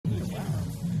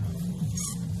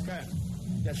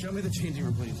Yeah, show me the changing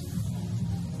room, please.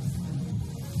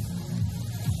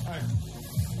 All right.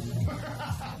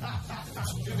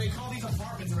 Dude, they call these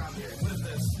apartments around here. What is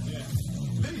this?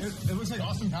 Yeah. It looks like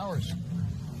Austin Powers.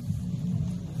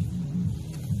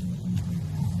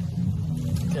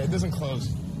 Okay, it doesn't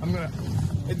close. I'm gonna.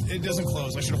 It doesn't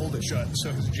close. I should hold it shut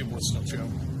so his Jim will still show.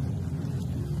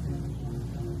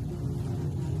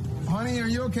 Honey, are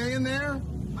you okay in there?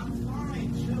 I'm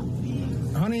fine. Chill,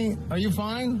 please. Honey, are you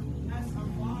fine? Yes,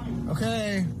 I'm fine.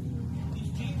 Okay. These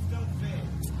jeans don't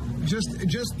fit.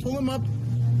 Just pull him up.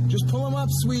 Just pull him up,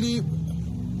 sweetie.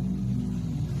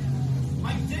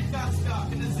 My dick got stuck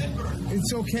in the zipper.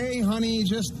 It's okay, honey.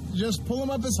 Just pull him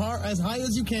up as high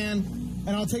as you can, and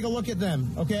I'll take a look at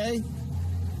them. Okay?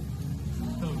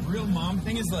 The real mom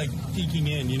thing is like peeking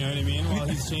in, you know what I mean? While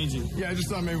he's changing. Yeah, I just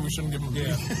thought maybe we shouldn't give him.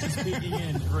 Yeah, he's peeking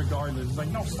in regardless. It's like,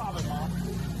 no, stop it, mom.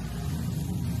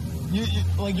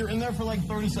 You're in there for like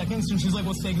 30 seconds, and she's like,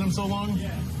 "What's taking him so long?" Yeah.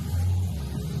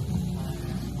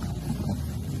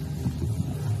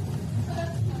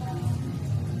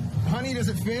 Honey, does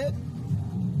it fit?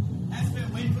 That's fit.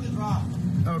 Wait for the drop.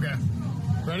 Okay.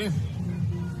 Ready?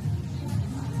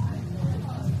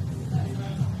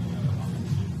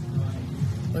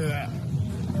 Look at that.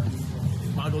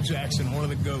 Michael Jackson, one of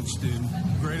the GOATs, dude.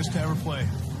 Greatest to ever play.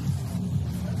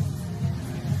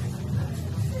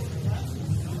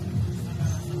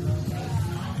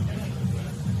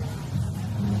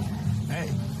 Hey.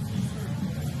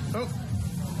 Oh.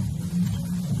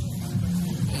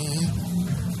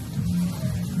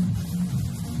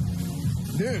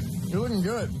 Dude, you're looking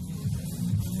good.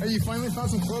 Hey, you finally found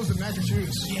some clothes that match your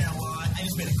shoes. Yeah, well, I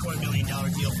just made a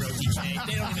 $250,000 deal for OTJ.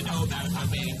 They don't even know about it, but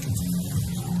me.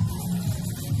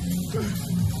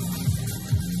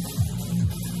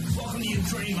 Welcome to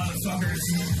Ukraine, motherfuckers.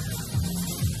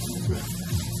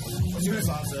 Let's see what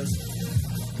Hasan says.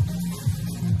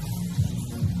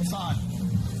 Hasan,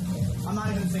 I'm not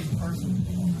even the same person.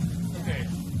 Okay.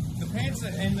 The pants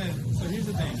and the... So here's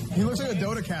the thing. He looks like a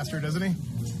Dota caster, doesn't he?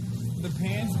 The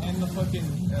pants and the fucking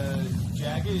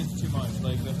jacket is too much.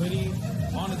 Like, the hoodie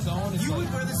on its own is You like...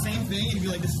 would wear the same thing and you'd be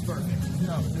like, this is perfect.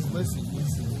 No, just listen.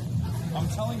 I'm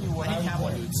telling you what I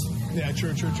cowboy would wear. boots. Yeah,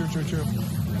 true.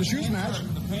 The shoes match.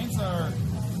 The pants are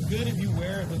good if you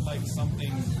wear it with, like,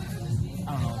 something... I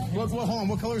don't know. Well, hold on.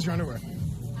 What color is your underwear?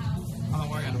 I'm not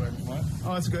wearing underwear. What?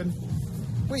 Oh, that's good.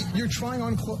 Wait, you're trying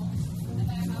on clothes.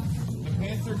 The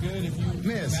pants are good if you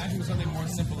Miss. match it with something more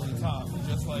simple in the top.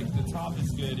 Just like the top is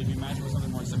good if you match it with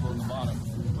something more simple in the bottom.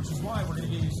 Which is why we're going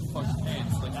to get you some fucking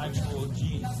pants, like actual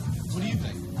jeans. What do you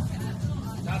think?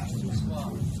 That's too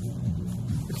small.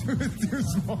 Too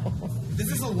small.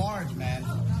 This is a large, man.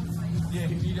 Yeah,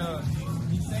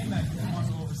 he's saying that because he wants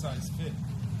an oversized fit.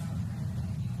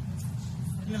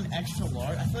 You know, an extra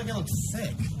large? I feel like I look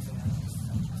sick.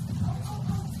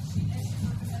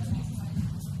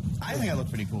 I think I look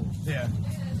pretty cool. Yeah.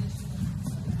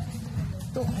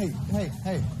 Don't. Hey.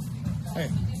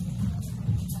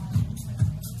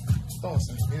 Don't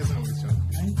listen. He doesn't know what he's doing.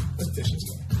 Right? That's dishes.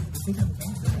 I think I'm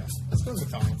done. Yeah. Let's go to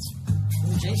McDonald's.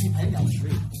 There's a JC Penney down the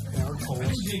street. Yeah, we're cold. I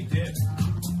think Jake did.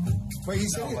 Wait,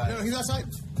 he's still. No, he's outside.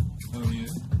 Oh, he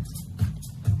is?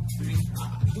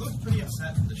 He looks pretty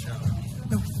upset for the show.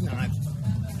 No, he's not.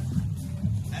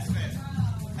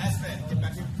 SFan. Get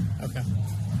back here. Okay.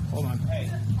 Hold on. Hey.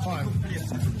 Hold on. He looks pretty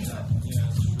upset for the show. Yeah,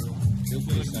 that's true. They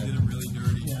feel like you did it really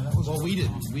dirty. Yeah, that was. Well, we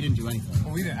didn't do anything.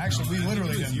 Well, we didn't. Actually, we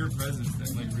literally It was didn't. your presence that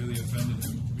like really offended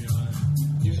him, to be honest.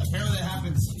 Apparently that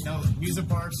happens, music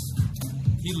parks.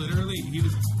 He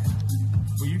was.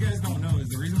 What you guys don't know is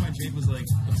the reason why Jake was like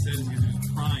upset is because he was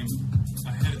primed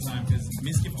ahead of time because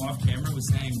Mizkif off camera was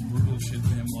saying brutal shit to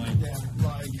him like,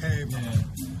 Hey,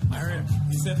 I heard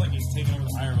he said like he's taking over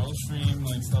the IRL stream,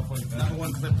 like stuff like that.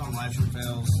 #1 clipped on live stream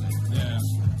fails. Yeah.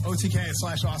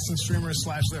 OTK/Austin streamers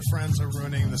 / their friends are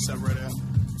ruining the subreddit.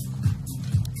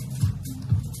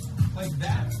 Like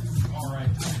that. All right. I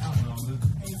don't know. The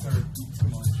paints are too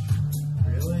much.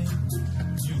 Really?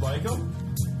 You like them?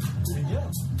 Yeah.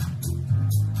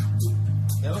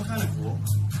 They look kind of cool.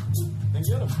 Then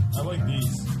get them. I like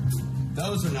these.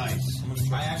 Those are nice.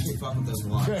 I actually fuck with those a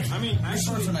lot. I mean, These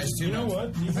actually, ones are nice too. you know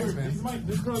what? These Thanks, are, man.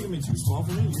 this is probably gonna be too small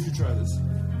for me. You should try this.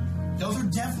 Those are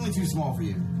definitely too small for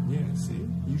you. Yeah, see?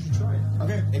 You should try it.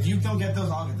 Okay, if you don't get those,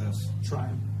 I'll get those. Try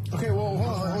them. Okay, well,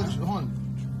 hold on.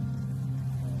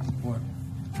 What?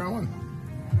 Try one.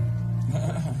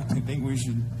 I think we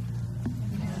should.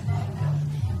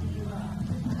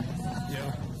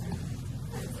 Yeah.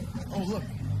 Oh, look.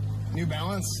 New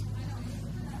Balance.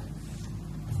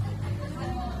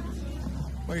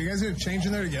 Wait, you guys are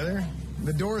changing there together?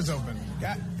 The door is open.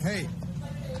 Yeah. Hey.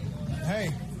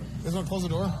 This one, close the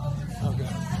door? Okay.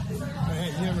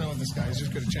 Hey, you never know with this guy. He's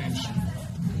just going to change.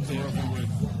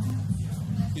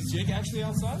 Is Jake actually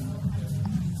outside?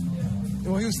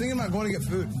 Well, he was thinking about going to get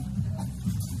food.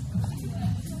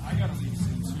 I gotta leave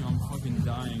soon too. I'm fucking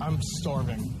dying. I'm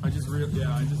starving. I just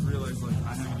realized like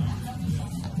I haven't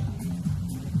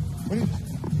eaten.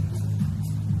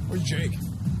 Where's Jake?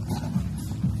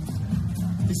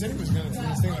 He said he was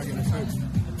thinking about getting food.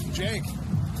 Jake.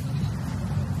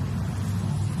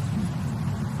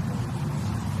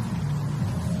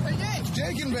 What are you doing?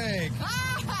 Jake and Bake.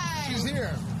 Hi! She's here.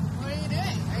 What are you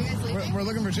doing? Are you guys leaving? We're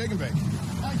looking for Jake and Bake.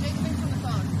 Oh, Jake and Bake's on the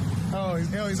phone. Oh,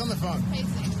 he's on the phone. Pacing.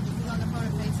 He's on the phone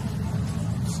and pacing.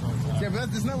 Yeah, but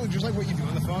isn't that just like what you do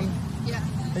on the phone? Yeah.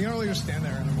 You don't really just stand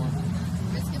there anymore.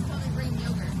 Mizkifs told me to bring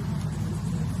yogurt.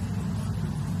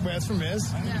 Wait, that's from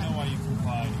Miz? I don't even know why you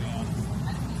complied, to be honest.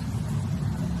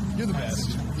 You're the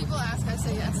best. People ask, I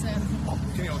say yes, and...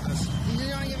 Can you open this? You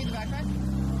want to give me the backpack?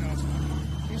 No, it's fine.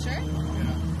 You sure?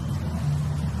 Yeah.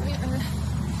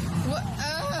 What?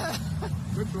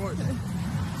 Good choice.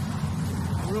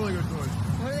 Really good choice.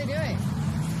 What are they doing?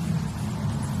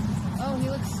 Oh, he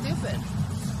looks stupid.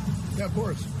 Yeah, of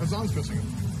course. Hasan's kissing him.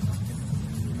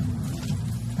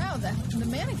 Oh, the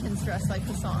mannequin's dressed like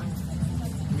Hasan.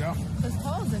 Yeah. Because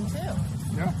Paul's in too.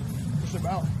 Yeah. Just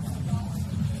about.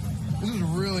 This is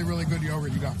really, really good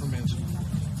yogurt you got from Miz.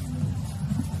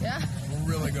 Yeah?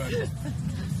 Really good.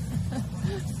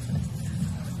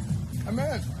 I'm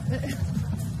mad.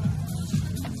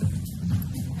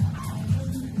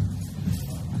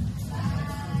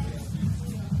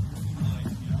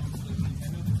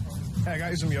 Hey, I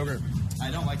got you some yogurt. I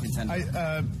don't like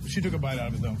Nintendo. She took a bite out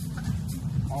of it though.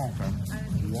 Oh, okay.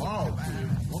 Wow.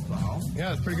 What the hell?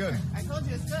 Yeah, it's pretty good. I told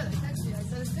you it's good. I texted you. I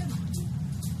said it's good.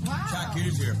 Wow. Chat,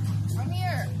 Kitty's here. I'm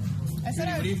here. I said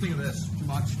Kitty, what do you think of this? Too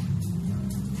much?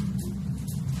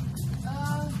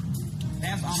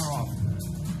 Pants on or off?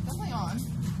 Definitely on.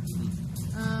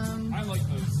 I like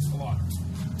those a lot.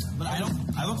 But I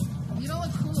look... You don't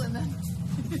look cool in them.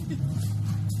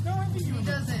 No, I think you He would.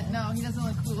 doesn't. No, he doesn't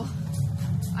look cool.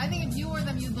 I think if you wore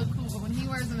them, you'd look cool. But when he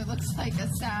wears them, it looks like a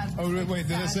sad. Oh wait,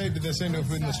 did they say no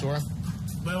food in the store?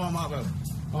 Oh,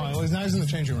 well, now he's in the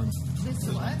changing room. This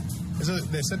what?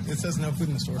 It says no food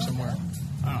in the store somewhere.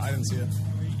 I didn't see it.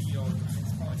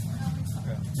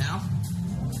 Now?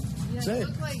 Yeah, Say you it.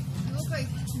 look like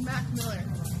Mac Miller.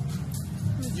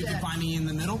 Who's You dead. can find me in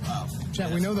the middle? Oh.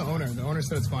 Chat, we know the owner. The owner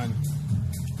said it's fine.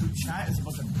 Dude, chat is a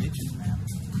bunch of bitches, man.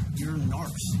 You're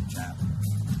narcs, chat.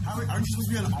 Aren't you supposed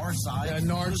to be on our side? Yeah,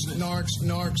 narc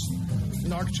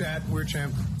chat, we're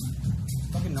champ.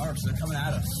 Fucking narcs, they're coming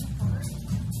at us.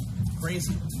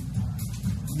 Crazy.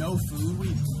 No food,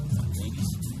 ladies.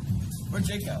 Where'd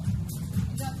Jake go?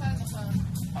 He's outside the phone.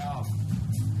 Oh.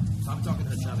 I'm talking to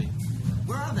the chubby.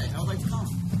 Where are they? I would like to come.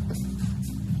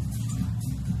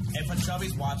 If a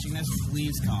chubby's watching this,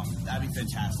 please come. That'd be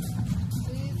fantastic.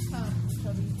 Please come,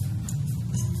 Chubby.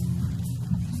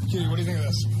 Kitty, what do you think of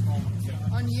this? Oh my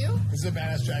god. On you? This is a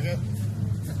badass jacket.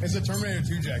 It's a Terminator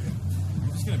 2 jacket.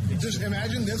 Just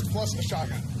imagine this plus a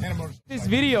shotgun and a motorcycle. This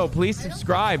video, please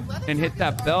subscribe and hit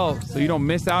that bell so you don't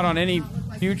miss out on any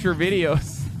future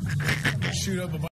videos. Shoot up a